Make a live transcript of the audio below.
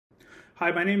Hi,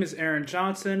 my name is Aaron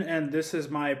Johnson, and this is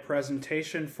my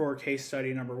presentation for case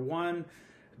study number 1,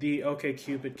 the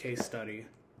OkCupid case study.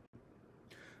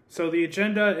 So the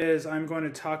agenda is I'm going to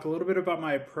talk a little bit about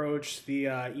my approach, the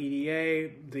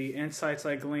EDA, the insights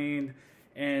I gleaned,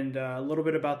 and a little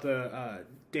bit about the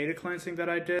data cleansing that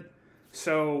I did.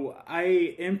 So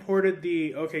I imported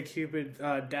the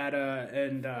OkCupid data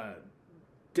and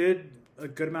did a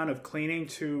good amount of cleaning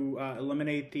to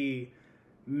eliminate the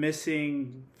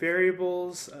missing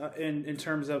variables in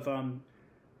terms of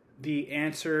the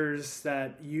answers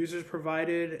that users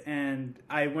provided, and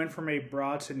I went from a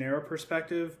broad to narrow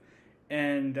perspective,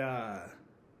 and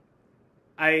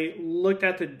I looked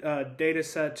at the data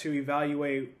set to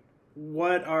evaluate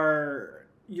what are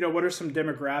some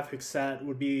demographics that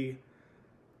would be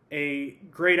a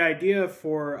great idea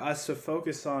for us to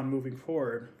focus on moving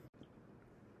forward.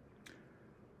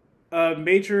 A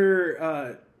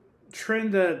major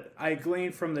trend that I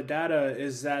gleaned from the data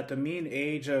is that the mean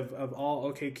age of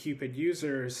all OkCupid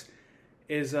users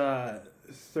is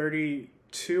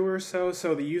 32 or so.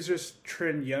 So the users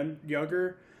trend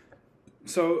younger.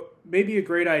 So maybe a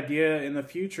great idea in the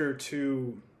future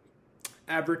to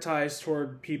advertise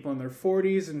toward people in their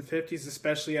 40s and 50s,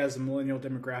 especially as the millennial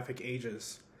demographic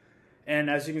ages. And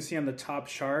as you can see on the top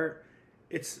chart,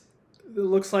 it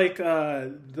looks like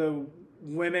the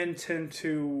women tend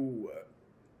to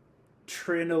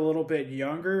trend a little bit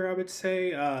younger, I would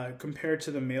say, compared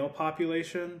to the male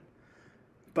population.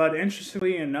 But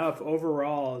interestingly enough,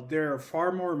 overall, there are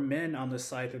far more men on the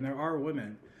site than there are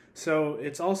women. So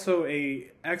it's also an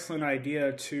excellent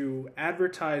idea to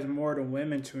advertise more to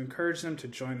women to encourage them to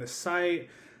join the site,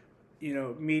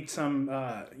 meet some,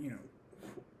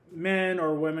 men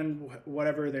or women,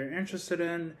 whatever they're interested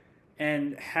in,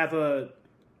 and have a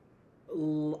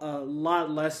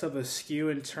lot less of a skew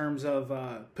in terms of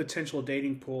potential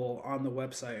dating pool on the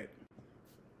website.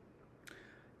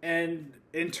 And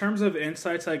in terms of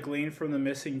insights I gleaned from the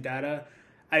missing data,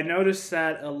 I noticed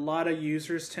that a lot of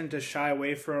users tend to shy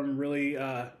away from really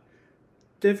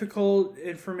difficult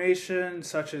information,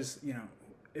 such as,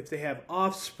 if they have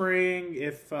offspring,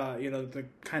 if, the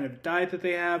kind of diet that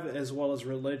they have, as well as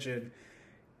religion.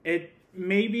 It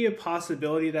may be a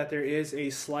possibility that there is a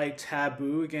slight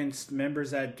taboo against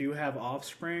members that do have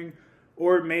offspring,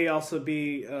 or it may also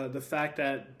be the fact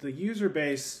that the user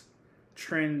base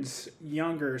trends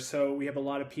younger. So we have a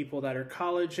lot of people that are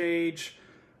college age,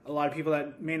 a lot of people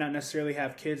that may not necessarily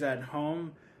have kids at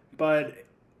home, but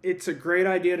it's a great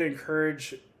idea to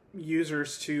encourage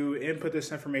users to input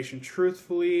this information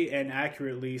truthfully and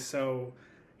accurately. So,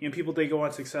 people, they go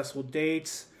on successful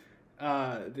dates,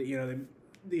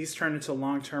 these turn into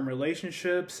long-term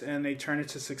relationships, and they turn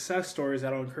into success stories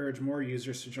that will encourage more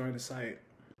users to join the site.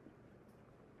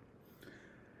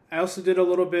 I also did a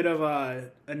little bit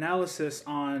of analysis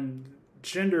on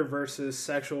gender versus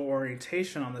sexual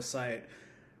orientation on the site.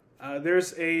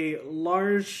 There's a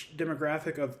large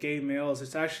demographic of gay males.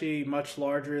 It's actually much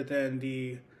larger than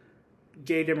the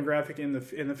gay demographic in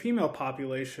the female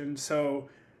population. So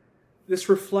this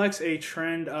reflects a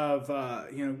trend of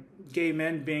gay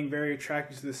men being very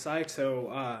attracted to the site. So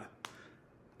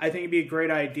I think it'd be a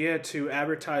great idea to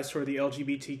advertise for the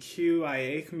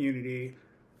LGBTQIA community.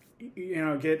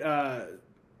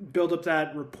 Build up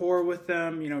that rapport with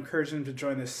them. Encourage them to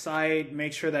join the site.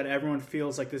 Make sure that everyone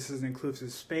feels like this is an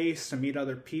inclusive space to meet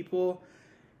other people,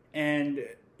 and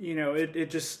it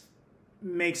just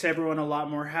makes everyone a lot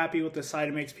more happy with the site.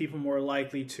 It makes people more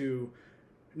likely to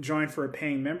join for a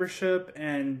paying membership,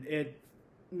 and it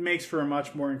makes for a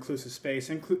much more inclusive space.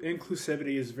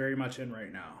 Inclusivity is very much in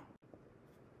right now.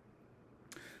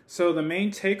 So the main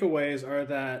takeaways are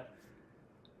that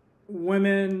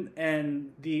women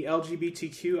and the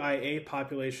LGBTQIA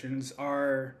populations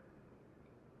are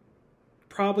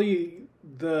probably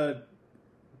the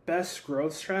best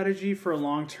growth strategy for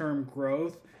long-term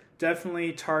growth.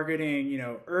 Definitely targeting,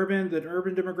 the urban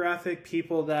demographic,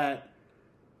 people that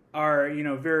are,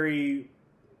 very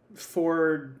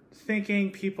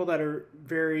forward-thinking, people that are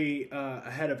very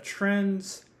ahead of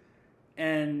trends.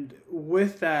 And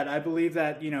with that, I believe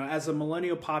that, as the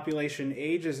millennial population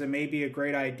ages, it may be a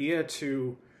great idea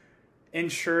to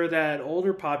ensure that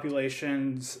older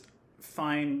populations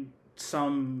find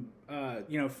some,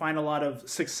 find a lot of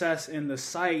success in the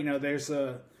site. There's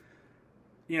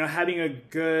having a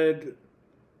good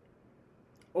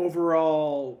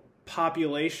overall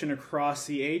population across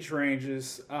the age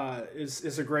ranges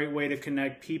is a great way to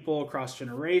connect people across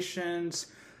generations,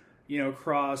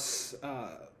 across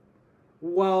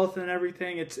wealth and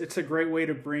everything. It's a great way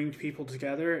to bring people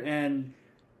together, and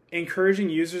encouraging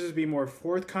users to be more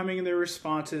forthcoming in their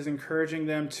responses, encouraging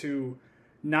them to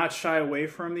not shy away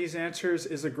from these answers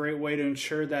is a great way to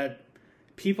ensure that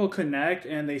people connect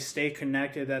and they stay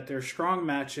connected, that they're strong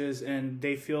matches, and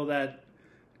they feel that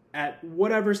at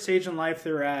whatever stage in life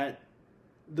they're at,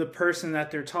 the person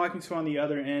that they're talking to on the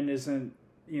other end isn't,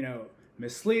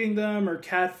 misleading them or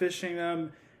catfishing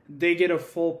them. They get a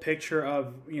full picture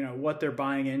of, what they're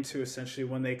buying into essentially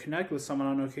when they connect with someone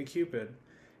on OkCupid.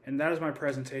 And that is my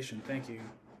presentation. Thank you.